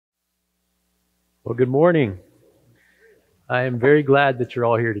Well, good morning. I am very glad that you're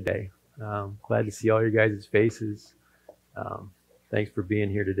all here today. Glad to see all your guys' faces. Um, Thanks for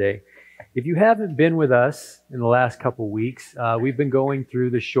being here today. If you haven't been with us in the last couple weeks, we've been going through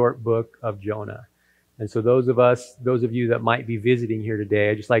the short book of Jonah. And so those of you that might be visiting here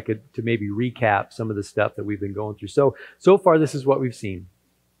today, I'd just like to maybe recap some of the stuff that we've been going through. So far, this is what we've seen.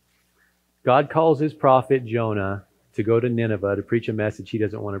 God calls his prophet Jonah to go to Nineveh to preach a message he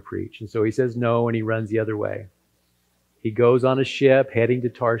doesn't want to preach. And so he says no, and he runs the other way. He goes on a ship heading to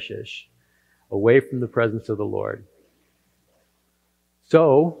Tarshish, away from the presence of the Lord.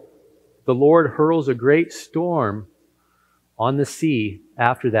 So the Lord hurls a great storm on the sea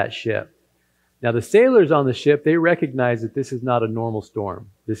after that ship. Now the sailors on the ship, they recognize that this is not a normal storm.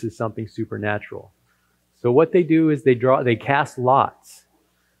 This is something supernatural. So what they do is they cast lots.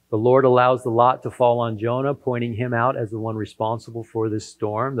 The Lord allows the lot to fall on Jonah, pointing him out as the one responsible for this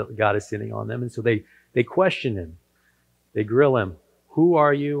storm that God is sending on them. And so they question him. They grill him. Who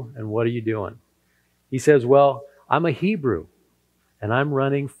are you and what are you doing? He says, well, I'm a Hebrew and I'm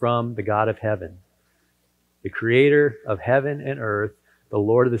running from the God of heaven, the creator of heaven and earth, the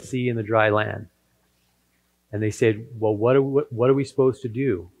Lord of the sea and the dry land. And they said, well, what are we supposed to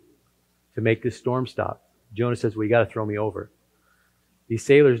do to make this storm stop? Jonah says, well, you got to throw me over. These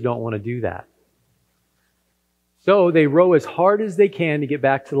sailors don't want to do that. So they row as hard as they can to get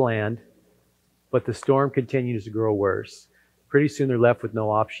back to the land, but the storm continues to grow worse. Pretty soon they're left with no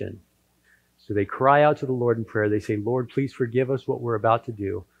option. So they cry out to the Lord in prayer. They say, Lord, please forgive us what we're about to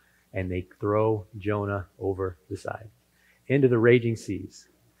do. And they throw Jonah over the side into the raging seas.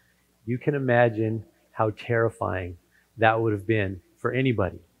 You can imagine how terrifying that would have been for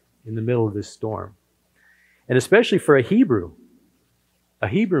anybody in the middle of this storm. And especially for a Hebrew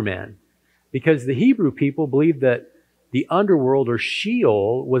man, because the Hebrew people believed that the underworld or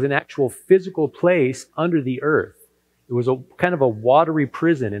Sheol was an actual physical place under the earth. It was a kind of a watery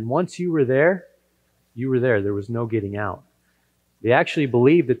prison. And once you were there, you were there. There was no getting out. They actually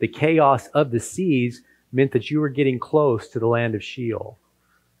believed that the chaos of the seas meant that you were getting close to the land of Sheol.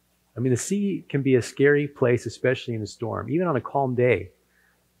 I mean, the sea can be a scary place, especially in a storm. Even on a calm day,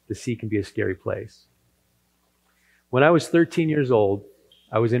 the sea can be a scary place. When I was 13 years old,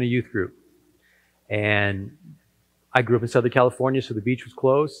 I was in a youth group. And I grew up in Southern California, so the beach was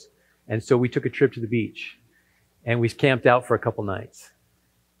close. And so we took a trip to the beach. And we camped out for a couple nights.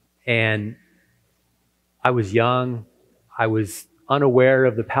 And I was young. I was unaware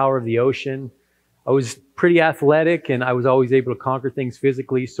of the power of the ocean. I was pretty athletic, and I was always able to conquer things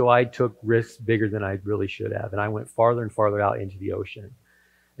physically, so I took risks bigger than I really should have. And I went farther and farther out into the ocean.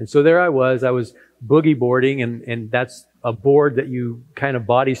 And so there I was boogie boarding, and that's a board that you kind of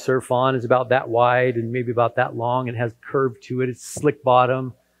body surf on. Is about that wide and maybe about that long and has curve to it. It's slick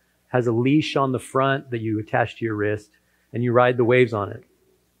bottom, has a leash on the front that you attach to your wrist, and you ride the waves on it.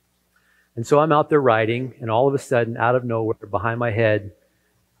 And so I'm out there riding, and all of a sudden, out of nowhere, behind my head,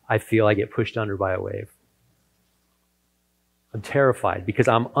 I feel I get pushed under by a wave. I'm terrified because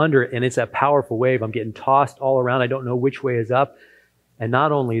I'm under it, and it's a powerful wave. I'm getting tossed all around. I don't know which way is up. And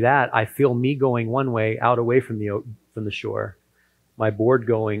not only that, I feel me going one way, out away from the shore, my board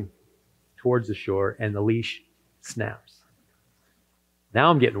going towards the shore, and the leash snaps.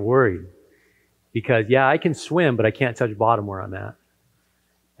 Now I'm getting worried because, yeah, I can swim, but I can't touch bottom where I'm at.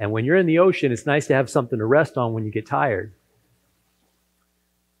 And when you're in the ocean, it's nice to have something to rest on when you get tired.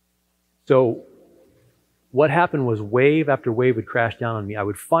 So what happened was wave after wave would crash down on me. I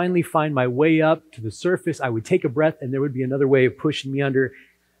would finally find my way up to the surface. I would take a breath, and there would be another wave pushing me under,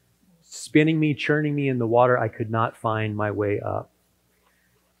 spinning me, churning me in the water. I could not find my way up.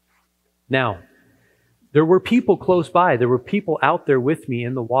 Now, there were people close by. There were people out there with me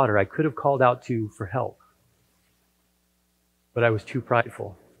in the water I could have called out to for help. But I was too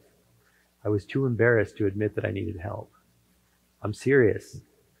prideful. I was too embarrassed to admit that I needed help. I'm serious.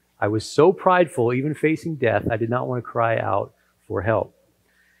 I was so prideful, even facing death, I did not want to cry out for help.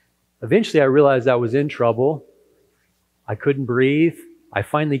 Eventually, I realized I was in trouble. I couldn't breathe. I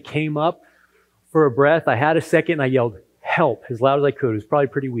finally came up for a breath. I had a second, and I yelled, "Help," as loud as I could. It was probably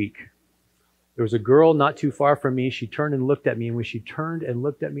pretty weak. There was a girl not too far from me. She turned and looked at me, and when she turned and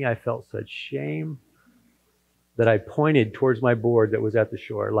looked at me, I felt such shame that I pointed towards my board that was at the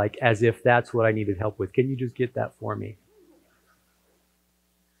shore, like as if that's what I needed help with. Can you just get that for me?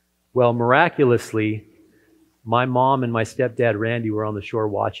 Well, miraculously, my mom and my stepdad, Randy, were on the shore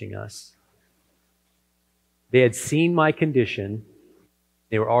watching us. They had seen my condition.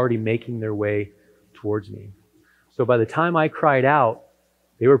 They were already making their way towards me. So by the time I cried out,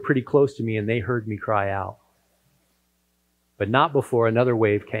 they were pretty close to me, and they heard me cry out. But not before another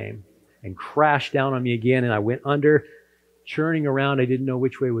wave came. and crashed down on me again, and I went under, churning around. I didn't know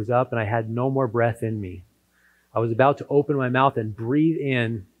which way was up, and I had no more breath in me. I was about to open my mouth and breathe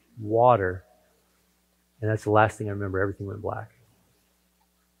in water, and that's the last thing I remember. Everything went black.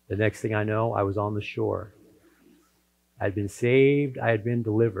 The next thing I know, I was on the shore. I'd been saved. I had been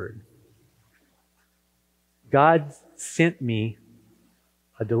delivered. God sent me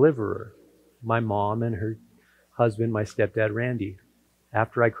a deliverer, my mom and her husband, my stepdad, Randy,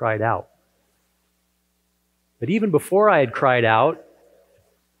 after I cried out. But even before I had cried out,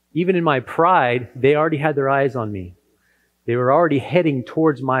 even in my pride, they already had their eyes on me. They were already heading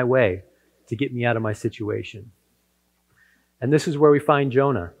towards my way to get me out of my situation. And this is where we find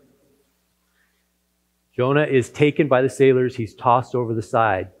Jonah. Jonah is taken by the sailors. He's tossed over the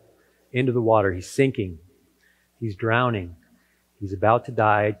side into the water. He's sinking. He's drowning. He's about to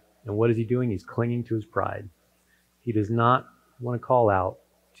die. And what is he doing? He's clinging to his pride. He does not want to call out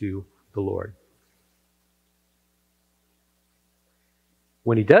to the Lord.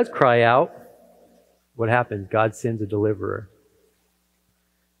 When he does cry out, what happens? God sends a deliverer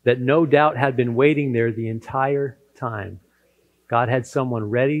that no doubt had been waiting there the entire time. God had someone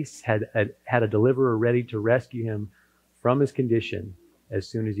ready, had a deliverer ready to rescue him from his condition as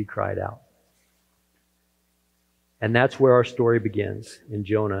soon as he cried out. And that's where our story begins in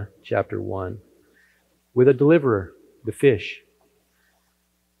Jonah chapter 1, with a deliverer, the fish,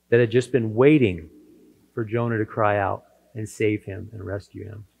 that had just been waiting for Jonah to cry out and save him and rescue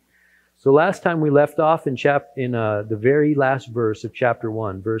him. So last time we left off in the very last verse of chapter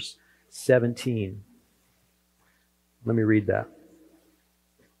 1, verse 17. Let me read that.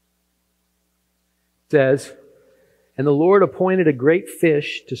 It says, "And the Lord appointed a great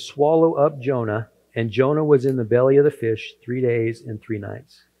fish to swallow up Jonah, and Jonah was in the belly of the fish 3 days and 3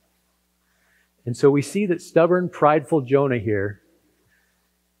 nights." And so we see that stubborn, prideful Jonah here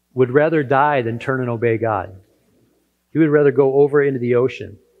would rather die than turn and obey God. He would rather go over into the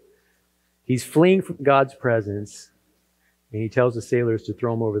ocean. He's fleeing from God's presence, and he tells the sailors to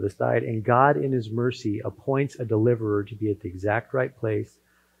throw him over the side. And God, in his mercy, appoints a deliverer to be at the exact right place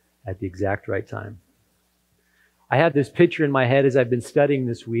at the exact right time. I have this picture in my head as I've been studying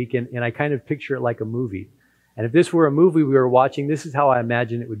this week, and I kind of picture it like a movie. And if this were a movie we were watching, this is how I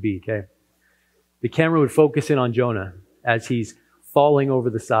imagine it would be, okay? The camera would focus in on Jonah as he's falling over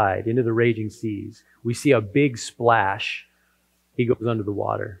the side into the raging seas. We see a big splash. He goes under the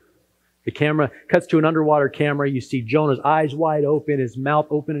water. The camera cuts to an underwater camera. You see Jonah's eyes wide open, his mouth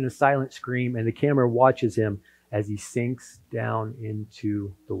open in a silent scream, and the camera watches him as he sinks down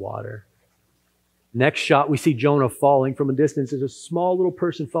into the water. Next shot, we see Jonah falling from a distance. There's a small little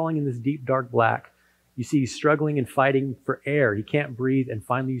person falling in this deep, dark black. You see he's struggling and fighting for air. He can't breathe, and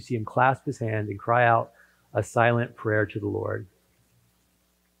finally you see him clasp his hand and cry out a silent prayer to the Lord.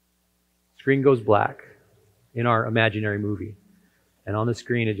 Screen goes black in our imaginary movie. And on the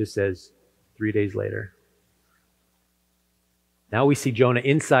screen it just says, 3 days later. Now we see Jonah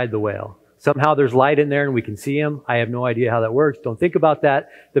inside the whale. Somehow there's light in there and we can see him. I have no idea how that works. Don't think about that.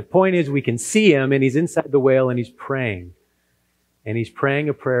 The point is we can see him and he's inside the whale and he's praying. And he's praying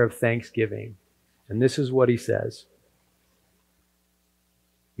a prayer of thanksgiving. And this is what he says.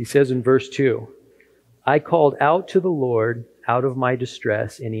 He says in verse 2, "I called out to the Lord out of my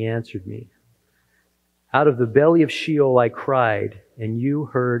distress, and he answered me. Out of the belly of Sheol I cried, and you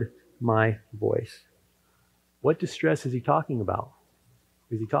heard my voice." What distress is he talking about?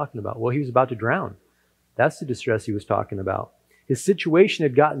 What is he talking about? Well, he was about to drown. That's the distress he was talking about. His situation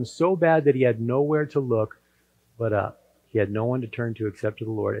had gotten so bad that he had nowhere to look but up. He had no one to turn to except to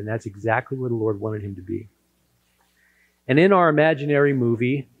the Lord, and that's exactly where the Lord wanted him to be. And in our imaginary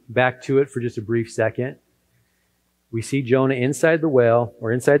movie, back to it for just a brief second, we see Jonah inside the whale,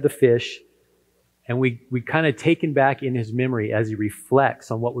 or inside the fish, and we kind of taken back in his memory as he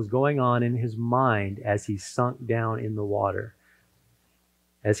reflects on what was going on in his mind as he sunk down in the water,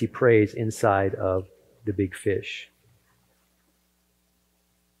 as he prays inside of the big fish.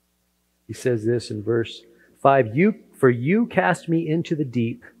 He says this in verse 5, "For you cast me into the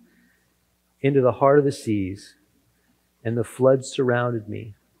deep, into the heart of the seas, and the floods surrounded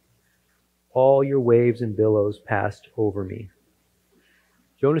me. All your waves and billows passed over me."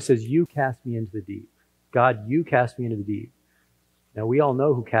 Jonah says, "You cast me into the deep." God, you cast me into the deep. Now we all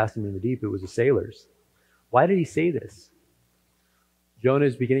know who cast him into the deep. It was the sailors. Why did he say this? Jonah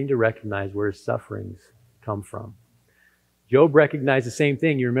is beginning to recognize where his sufferings come from. Job recognized the same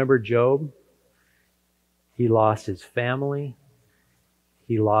thing. You remember Job? He lost his family.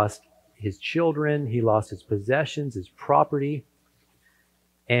 He lost his children. He lost his possessions, his property.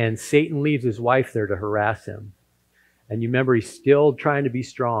 And Satan leaves his wife there to harass him. And you remember he's still trying to be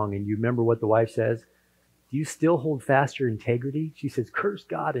strong. And you remember what the wife says? Do you still hold fast your integrity? She says, curse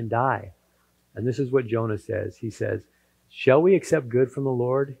God and die. And this is what Jonah says. He says, shall we accept good from the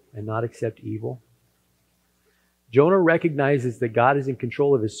Lord and not accept evil? Jonah recognizes that God is in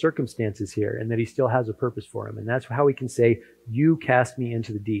control of his circumstances here and that he still has a purpose for him. And that's how he can say, you cast me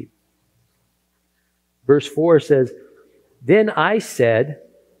into the deep. Verse 4 says, then I said,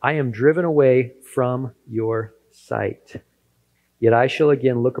 I am driven away from your sight. Yet I shall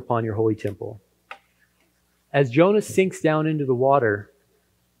again look upon your holy temple. As Jonah sinks down into the water,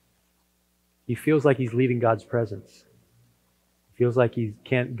 he feels like he's leaving God's presence. He feels like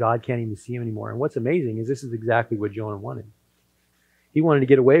God can't even see him anymore. And what's amazing is this is exactly what Jonah wanted. He wanted to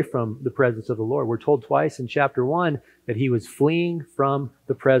get away from the presence of the Lord. We're told twice in chapter 1 that he was fleeing from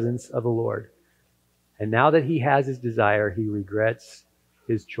the presence of the Lord. And now that he has his desire, he regrets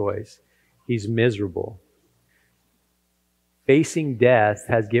his choice. He's miserable. Facing death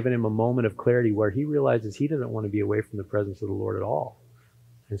has given him a moment of clarity where he realizes he doesn't want to be away from the presence of the Lord at all.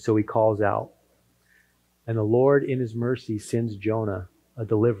 And so he calls out. And the Lord, in his mercy, sends Jonah, a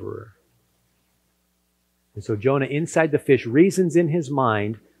deliverer. And so Jonah, inside the fish, reasons in his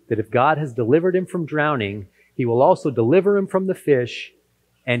mind that if God has delivered him from drowning, he will also deliver him from the fish,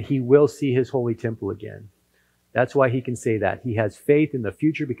 and he will see his holy temple again. That's why he can say that. He has faith in the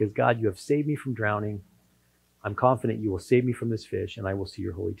future because, God, you have saved me from drowning. I'm confident you will save me from this fish, and I will see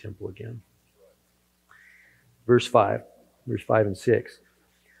your holy temple again. Verse 5 and 6.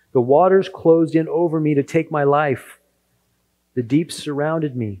 The waters closed in over me to take my life. The deep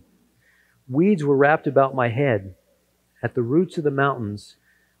surrounded me. Weeds were wrapped about my head. At the roots of the mountains,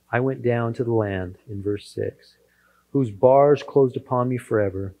 I went down to the land, in verse 6, whose bars closed upon me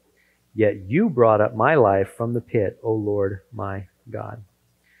forever. Yet you brought up my life from the pit, O Lord, my God.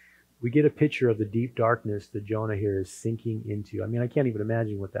 We get a picture of the deep darkness that Jonah here is sinking into. I mean, I can't even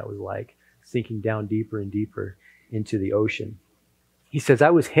imagine what that was like, sinking down deeper and deeper into the ocean. He says, I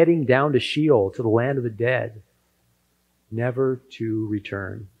was heading down to Sheol, to the land of the dead, never to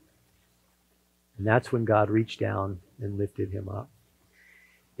return. And that's when God reached down and lifted him up.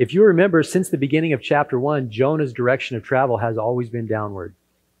 If you remember, since the beginning of chapter 1, Jonah's direction of travel has always been downward.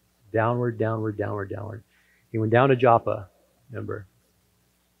 Downward, downward, downward, downward. He went down to Joppa, remember?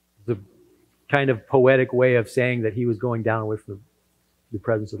 It's a kind of poetic way of saying that he was going down away from the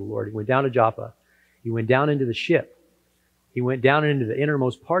presence of the Lord. He went down to Joppa. He went down into the ship. He went down into the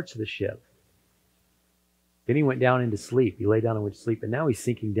innermost parts of the ship. Then he went down into sleep. He lay down and went to sleep. And now he's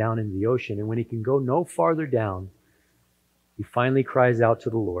sinking down into the ocean. And when he can go no farther down, he finally cries out to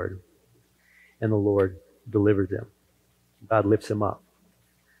the Lord. And the Lord delivers him. God lifts him up.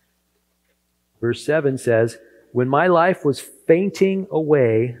 Verse 7 says, when my life was fainting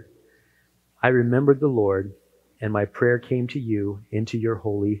away, I remembered the Lord, and my prayer came to you into your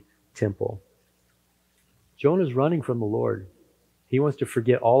holy temple. Jonah's running from the Lord. He wants to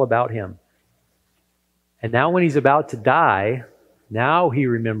forget all about him. And now when he's about to die, now he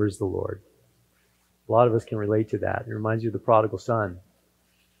remembers the Lord. A lot of us can relate to that. It reminds you of the prodigal son.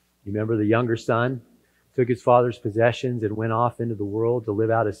 You remember the younger son took his father's possessions and went off into the world to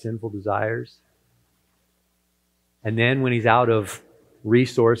live out his sinful desires. And then when he's out of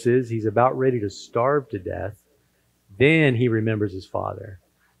resources, he's about ready to starve to death. Then he remembers his father.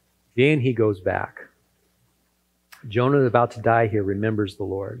 Then he goes back. Jonah, about to die here, remembers the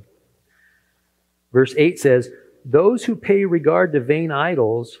Lord. Verse 8 says, those who pay regard to vain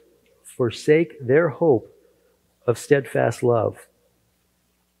idols forsake their hope of steadfast love.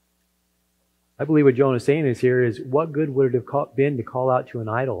 I believe what Jonah is saying is here is, what good would it have been to call out to an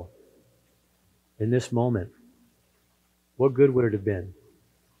idol in this moment? What good would it have been?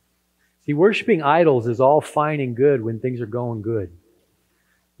 See, worshiping idols is all fine and good when things are going good.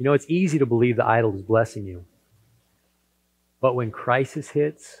 You know, it's easy to believe the idol is blessing you. But when crisis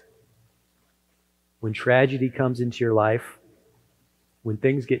hits, when tragedy comes into your life, when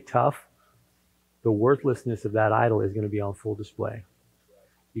things get tough, the worthlessness of that idol is going to be on full display.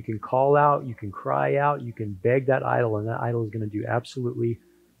 You can call out, you can cry out, you can beg that idol, and that idol is going to do absolutely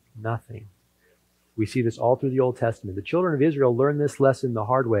nothing. We see this all through the Old Testament. The children of Israel learned this lesson the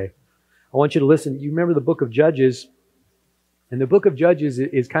hard way. I want you to listen. You remember the book of Judges, and the book of Judges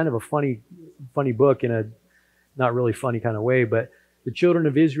is kind of a funny book in a not really funny kind of way, but the children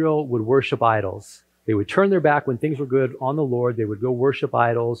of Israel would worship idols. They would turn their back when things were good on the Lord. They would go worship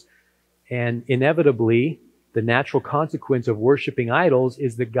idols. And inevitably, the natural consequence of worshiping idols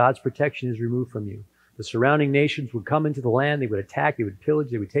is that God's protection is removed from you. The surrounding nations would come into the land. They would attack. They would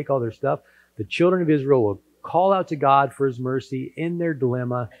pillage. They would take all their stuff. The children of Israel will call out to God for his mercy in their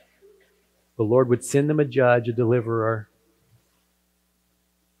dilemma. The Lord would send them a judge, a deliverer.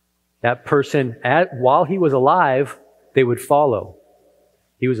 That person, while he was alive, they would follow.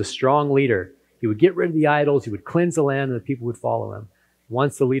 He was a strong leader. He would get rid of the idols. He would cleanse the land, and the people would follow him.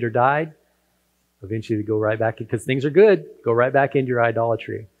 Once the leader died, eventually they go right back, because things are good, go right back into your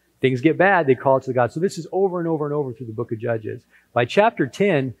idolatry. Things get bad, they call it to the God. So this is over and over and over through the book of Judges. By chapter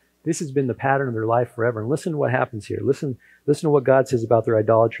 10, this has been the pattern of their life forever. And listen to what happens here. Listen to what God says about their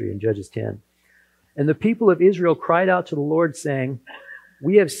idolatry in Judges 10. And the people of Israel cried out to the Lord, saying,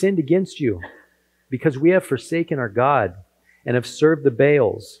 "We have sinned against you, because we have forsaken our God, and have served the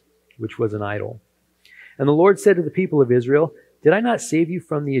Baals," which was an idol. And the Lord said to the people of Israel, "Did I not save you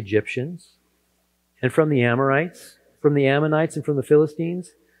from the Egyptians, and from the Amorites, from the Ammonites, and from the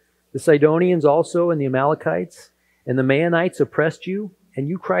Philistines? The Sidonians also, and the Amalekites, and the Maonites oppressed you, and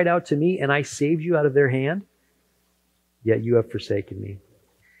you cried out to me, and I saved you out of their hand? Yet you have forsaken me,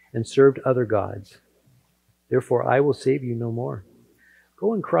 and served other gods. Therefore I will save you no more.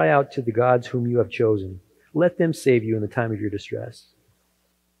 Go and cry out to the gods whom you have chosen. Let them save you in the time of your distress."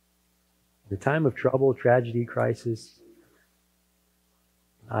 In the time of trouble, tragedy, crisis,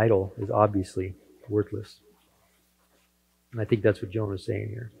 an idol is obviously worthless. And I think that's what Jonah is saying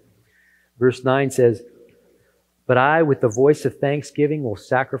here. Verse 9 says, "But I, with the voice of thanksgiving, will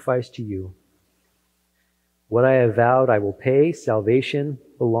sacrifice to you. What I have vowed I will pay. Salvation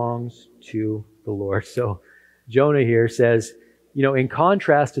belongs to the Lord." So Jonah here says, in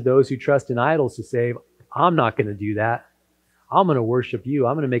contrast to those who trust in idols to save, I'm not going to do that. I'm going to worship you.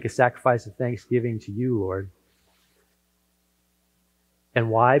 I'm going to make a sacrifice of thanksgiving to you, Lord.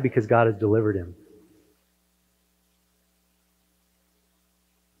 And why? Because God has delivered him.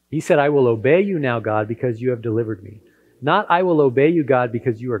 He said, "I will obey you now, God, because you have delivered me." Not, "I will obey you, God,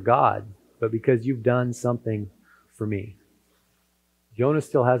 because you are God," but because you've done something for me. Jonah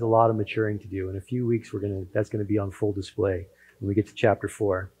still has a lot of maturing to do. In a few weeks, that's going to be on full display when we get to chapter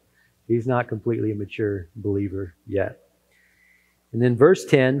 4. He's not completely a mature believer yet. And then verse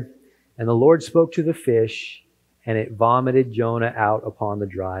 10, "And the Lord spoke to the fish, and it vomited Jonah out upon the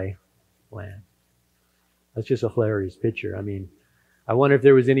dry land." That's just a hilarious picture. I wonder if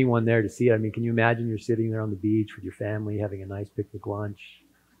there was anyone there to see it. Can you imagine you're sitting there on the beach with your family having a nice picnic lunch?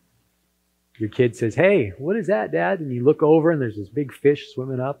 Your kid says, "Hey, what is that, Dad?" And you look over and there's this big fish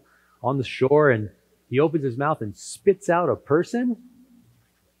swimming up on the shore, and he opens his mouth and spits out a person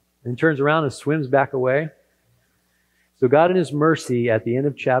and turns around and swims back away. So God in his mercy, at the end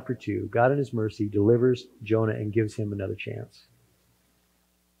of chapter 2, God in his mercy delivers Jonah and gives him another chance.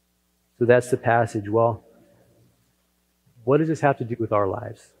 So that's the passage. Well, what does this have to do with our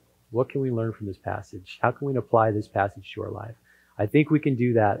lives? What can we learn from this passage? How can we apply this passage to our life? I think we can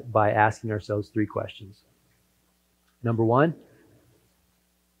do that by asking ourselves 3 questions. Number 1,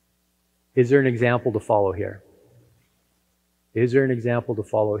 is there an example to follow here? Is there an example to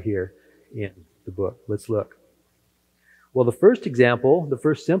follow here in the book? Let's look. Well, the first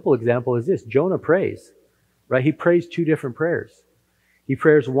simple example is this. Jonah prays, right? He prays 2 different prayers. He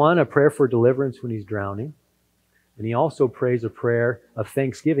prays a prayer for deliverance when he's drowning. And he also prays a prayer of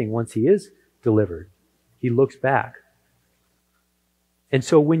thanksgiving once he is delivered. He looks back. And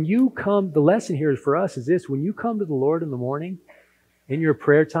so the lesson here for us is this: when you come to the Lord in the morning, in your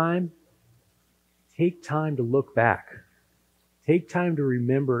prayer time, take time to look back. Take time to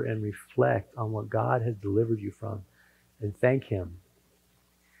remember and reflect on what God has delivered you from, and thank him.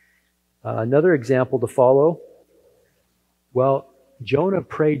 Another example to follow. Well, Jonah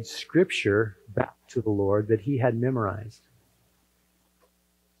prayed scripture back to the Lord that he had memorized.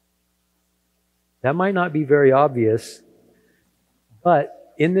 That might not be very obvious,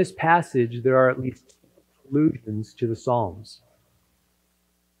 but in this passage there are at least allusions to the Psalms.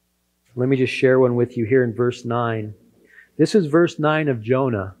 Let me just share one with you here in verse 9. This is verse 9 of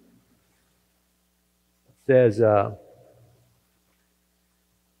Jonah. It says,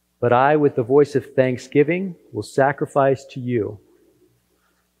 "But I, with the voice of thanksgiving, will sacrifice to you.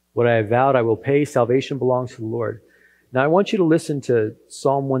 What I have vowed I will pay. Salvation belongs to the Lord." Now I want you to listen to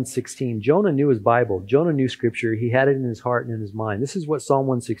Psalm 116. Jonah knew his Bible. Jonah knew Scripture. He had it in his heart and in his mind. This is what Psalm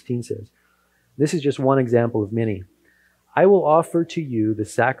 116 says. This is just one example of many. "I will offer to you the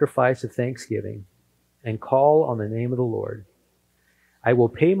sacrifice of thanksgiving and call on the name of the Lord. I will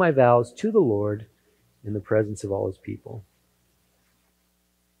pay my vows to the Lord in the presence of all his people."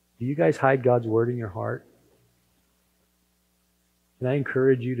 Do you guys hide God's word in your heart? Can I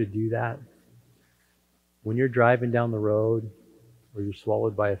encourage you to do that? When you're driving down the road, or you're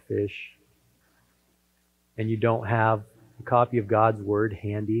swallowed by a fish, and you don't have a copy of God's word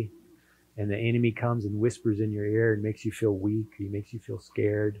handy, and the enemy comes and whispers in your ear and makes you feel weak, he makes you feel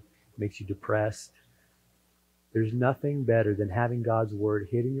scared, makes you depressed. There's nothing better than having God's word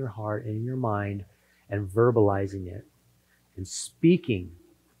hid in your heart and in your mind and verbalizing it and speaking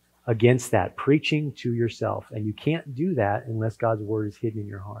against that, preaching to yourself. And you can't do that unless God's word is hidden in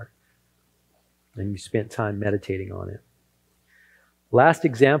your heart and you spent time meditating on it. Last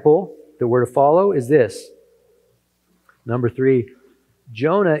example that we're to follow is this. Number 3,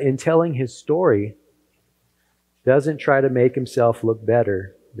 Jonah, in telling his story, doesn't try to make himself look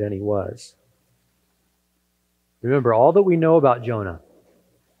better than he was. Remember, all that we know about Jonah,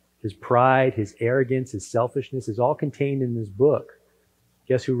 his pride, his arrogance, his selfishness, is all contained in this book.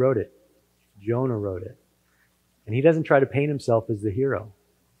 Guess who wrote it? Jonah wrote it. And he doesn't try to paint himself as the hero.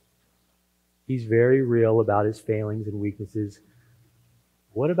 He's very real about his failings and weaknesses.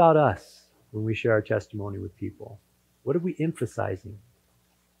 What about us when we share our testimony with people? What are we emphasizing?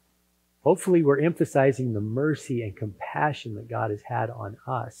 Hopefully we're emphasizing the mercy and compassion that God has had on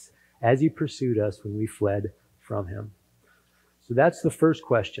us as He pursued us when we fled from Him. So that's the first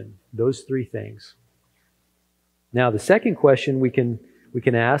question, those 3 things. Now the second question we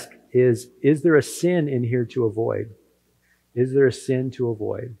can ask is there a sin in here to avoid? Is there a sin to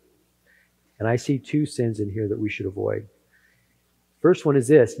avoid? And I see 2 sins in here that we should avoid. First one is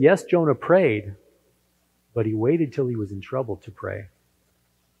this. Yes, Jonah prayed, but he waited till he was in trouble to pray.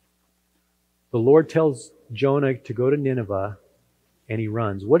 The Lord tells Jonah to go to Nineveh, and he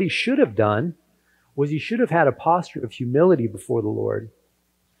runs. What he should have done was he should have had a posture of humility before the Lord.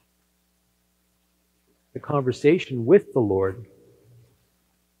 The conversation with the Lord,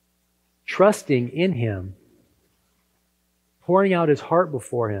 trusting in Him, pouring out his heart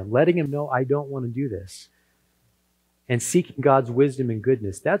before Him, letting Him know, I don't want to do this, and seeking God's wisdom and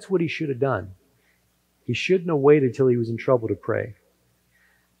goodness. That's what he should have done. He shouldn't have waited till he was in trouble to pray.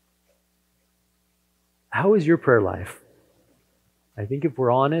 How is your prayer life? I think if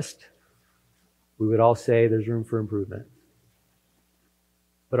we're honest, we would all say there's room for improvement.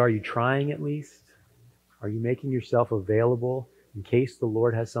 But are you trying at least? Are you making yourself available in case the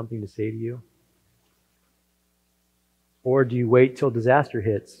Lord has something to say to you? Or do you wait till disaster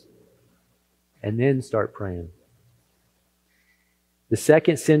hits and then start praying? The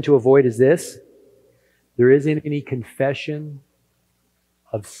second sin to avoid is this. There isn't any confession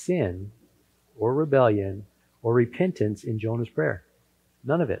of sin or rebellion or repentance in Jonah's prayer.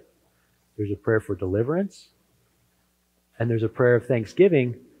 None of it. There's a prayer for deliverance and there's a prayer of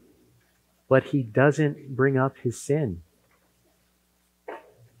thanksgiving, but he doesn't bring up his sin.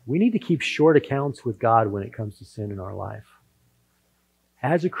 We need to keep short accounts with God when it comes to sin in our life.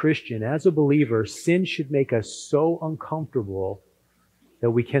 As a Christian, as a believer, sin should make us so uncomfortable that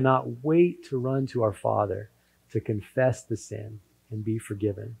we cannot wait to run to our Father to confess the sin and be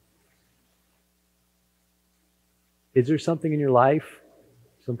forgiven. Is there something in your life,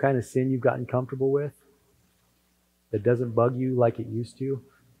 some kind of sin you've gotten comfortable with that doesn't bug you like it used to?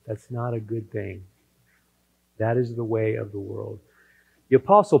 That's not a good thing. That is the way of the world. The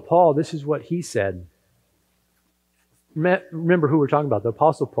Apostle Paul, this is what he said. Remember who we're talking about, the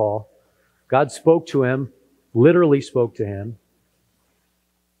Apostle Paul. God spoke to him, literally spoke to him,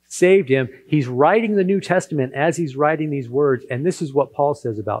 saved him. He's writing the New Testament as he's writing these words, and this is what Paul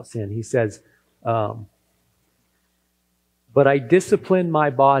says about sin. He says, but I discipline my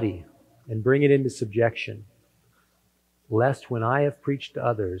body and bring it into subjection, lest when I have preached to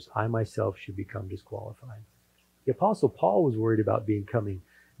others, I myself should become disqualified. The Apostle Paul was worried about becoming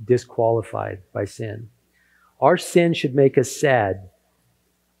disqualified by sin. Our sin should make us sad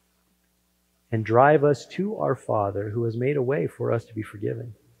and drive us to our Father who has made a way for us to be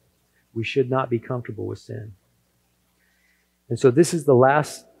forgiven. We should not be comfortable with sin. And so this is the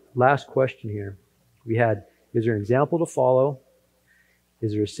last question here. We had, is there an example to follow?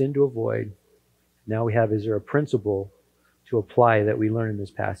 Is there a sin to avoid? Now we have, is there a principle to apply that we learn in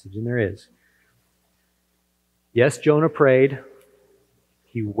this passage? And there is. Yes, Jonah prayed.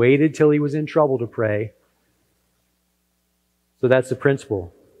 He waited till he was in trouble to pray. So that's the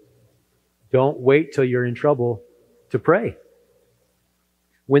principle. Don't wait till you're in trouble to pray.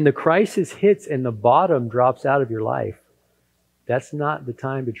 When the crisis hits and the bottom drops out of your life, that's not the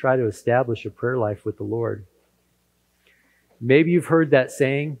time to try to establish a prayer life with the Lord. Maybe you've heard that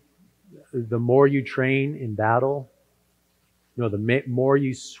saying, the more you train in battle, the more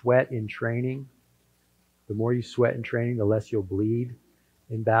you sweat in training, the more you sweat in training, the less you'll bleed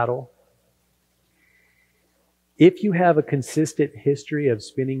in battle. If you have a consistent history of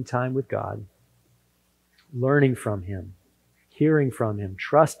spending time with God, learning from Him, hearing from Him,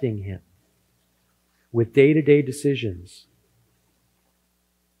 trusting Him, with day-to-day decisions,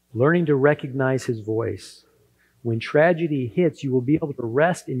 learning to recognize His voice, When tragedy hits, you will be able to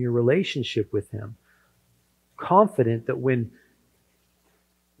rest in your relationship with Him, confident that when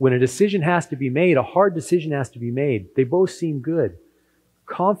a decision has to be made, a hard decision has to be made, they both seem good.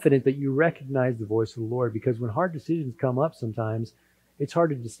 Confident that you recognize the voice of the Lord, because when hard decisions come up sometimes, it's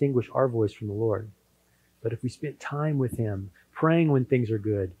hard to distinguish our voice from the Lord. But if we spend time with Him, praying when things are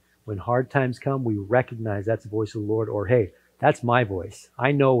good, when hard times come, we recognize that's the voice of the Lord, or hey, that's my voice.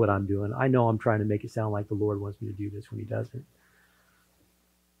 I know what I'm doing. I know I'm trying to make it sound like the Lord wants me to do this when He doesn't.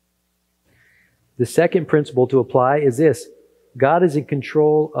 The second principle to apply is this: God is in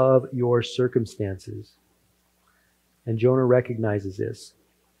control of your circumstances. And Jonah recognizes this.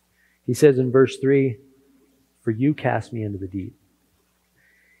 He says in verse 3, "For you cast me into the deep."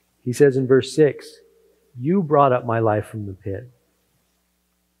 He says in verse 6, "You brought up my life from the pit."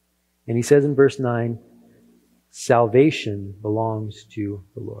 And he says in verse 9, "Salvation belongs to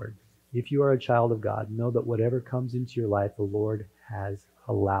the Lord." If you are a child of God, know that whatever comes into your life, the Lord has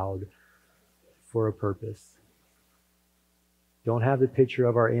allowed for a purpose. Don't have the picture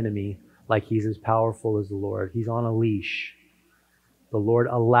of our enemy like he's as powerful as the Lord. He's on a leash. The Lord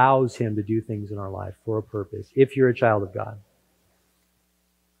allows him to do things in our life for a purpose, if you're a child of God.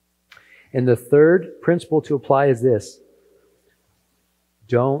 And the third principle to apply is this: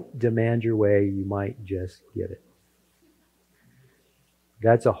 don't demand your way, you might just get it.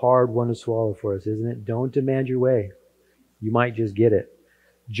 That's a hard one to swallow for us, isn't it? Don't demand your way, you might just get it.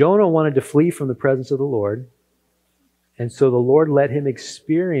 Jonah wanted to flee from the presence of the Lord, and so the Lord let him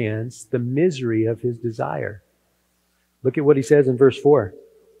experience the misery of his desire. Look at what he says in verse 4.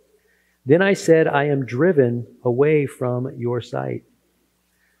 "Then I said, I am driven away from your sight."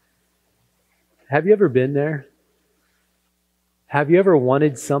 Have you ever been there? Have you ever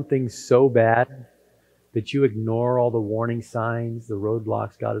wanted something so bad that you ignore all the warning signs, the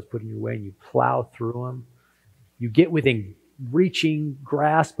roadblocks God has put in your way, and you plow through them? You get within reaching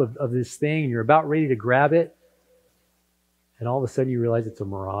grasp of this thing, and you're about ready to grab it, and all of a sudden you realize it's a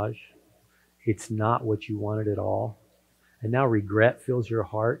mirage. It's not what you wanted at all. And now regret fills your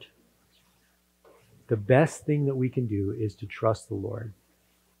heart. The best thing that we can do is to trust the Lord.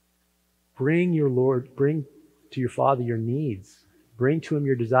 Bring to your Father your needs. Bring to Him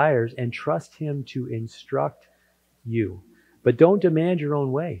your desires and trust Him to instruct you. But don't demand your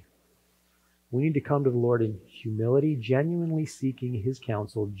own way. We need to come to the Lord in humility, genuinely seeking His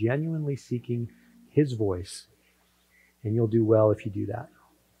counsel, genuinely seeking His voice. And you'll do well if you do that.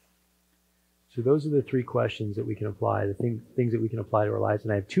 So those are the three questions that we can apply, the things that we can apply to our lives.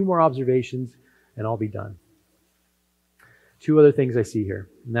 And I have two more observations, and I'll be done. Two other things I see here,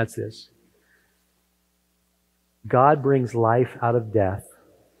 and that's this. God brings life out of death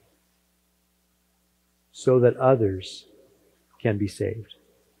so that others can be saved.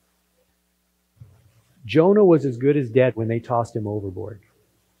 Jonah was as good as dead when they tossed him overboard.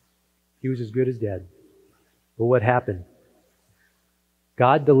 He was as good as dead. But what happened?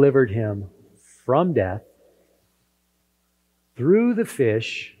 God delivered him from death through the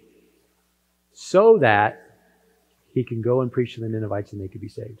fish so that he can go and preach to the Ninevites and they could be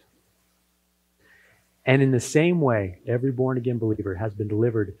saved. And in the same way, every born-again believer has been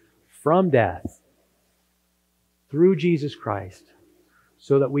delivered from death through Jesus Christ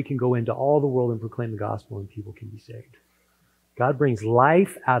so that we can go into all the world and proclaim the gospel and people can be saved. God brings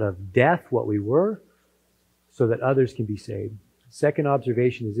life out of death, what we were, so that others can be saved. Second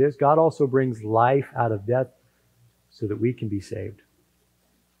observation is this: God also brings life out of death so that we can be saved.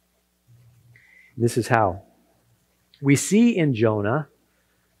 And this is how. We see in Jonah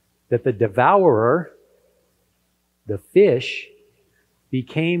that the devourer, the fish,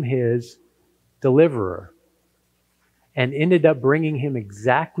 became his deliverer and ended up bringing him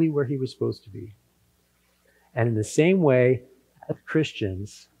exactly where he was supposed to be. And in the same way, as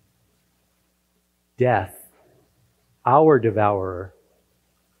Christians, death, our devourer,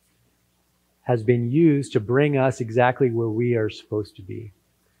 has been used to bring us exactly where we are supposed to be,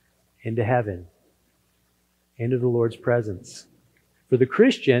 into heaven, into the Lord's presence. For the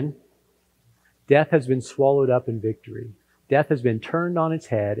Christian, death has been swallowed up in victory. Death has been turned on its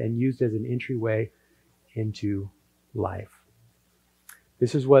head and used as an entryway into life.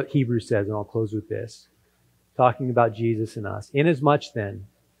 This is what Hebrews says, and I'll close with this, talking about Jesus and us. "Inasmuch then,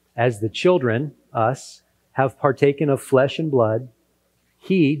 as the children, us, have partaken of flesh and blood,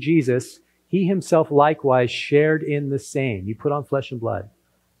 He, Jesus, He Himself likewise shared in the same." You put on flesh and blood.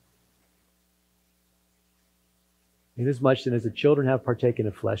 "Inasmuch then as the children have partaken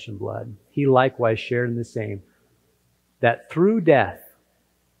of flesh and blood, He likewise shared in the same, that through death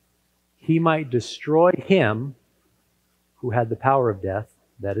He might destroy him who had the power of death,"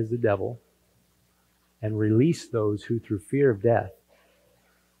 that is the devil, and release those who, through fear of death,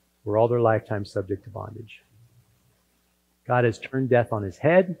 were all their lifetime subject to bondage. God has turned death on his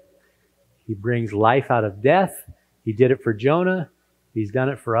head. He brings life out of death. He did it for Jonah. He's done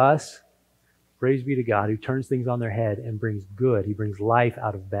it for us. Praise be to God who turns things on their head and brings good. He brings life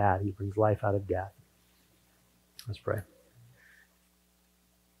out of bad. He brings life out of death. Let's pray.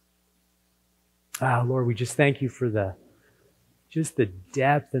 Lord, we just thank you for the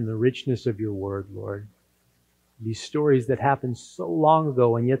depth and the richness of your word, Lord. These stories that happened so long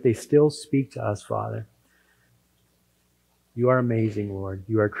ago, and yet they still speak to us, Father. You are amazing, Lord.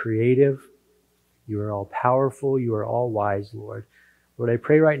 You are creative. You are all powerful. You are all wise, Lord. Lord, I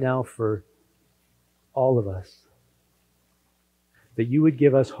pray right now for all of us that you would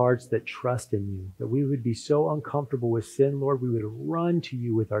give us hearts that trust in you, that we would be so uncomfortable with sin, Lord, we would run to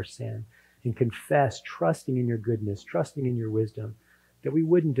you with our sin and confess, trusting in your goodness, trusting in your wisdom, that we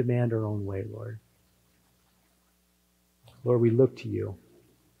wouldn't demand our own way, Lord. Lord, we look to you.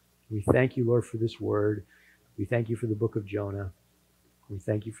 We thank you, Lord, for this word. We thank you for the book of Jonah. We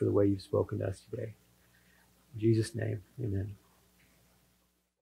thank you for the way you've spoken to us today. In Jesus' name, amen.